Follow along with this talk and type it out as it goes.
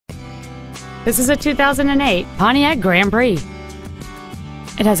This is a 2008 Pontiac Grand Prix.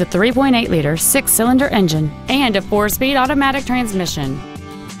 It has a 3.8-liter six-cylinder engine and a 4-speed automatic transmission.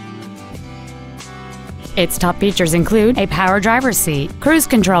 Its top features include a power driver's seat, cruise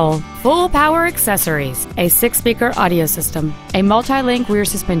control, full power accessories, a 6-speaker audio system, a multi-link rear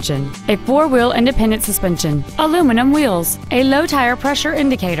suspension, a 4-wheel independent suspension, aluminum wheels, a low tire pressure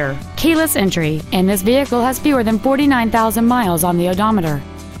indicator, keyless entry, and this vehicle has fewer than 49,000 miles on the odometer.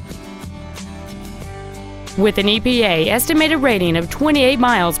 With an EPA estimated rating of 28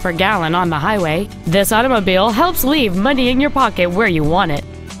 miles per gallon on the highway, this automobile helps leave money in your pocket where you want it.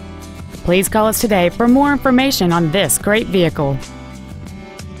 Please call us today for more information on this great vehicle.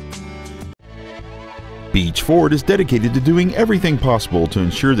 Beach Ford is dedicated to doing everything possible to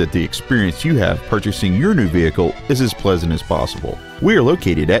ensure that the experience you have purchasing your new vehicle is as pleasant as possible. We are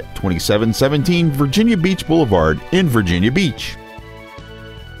located at 2717 Virginia Beach Boulevard in Virginia Beach.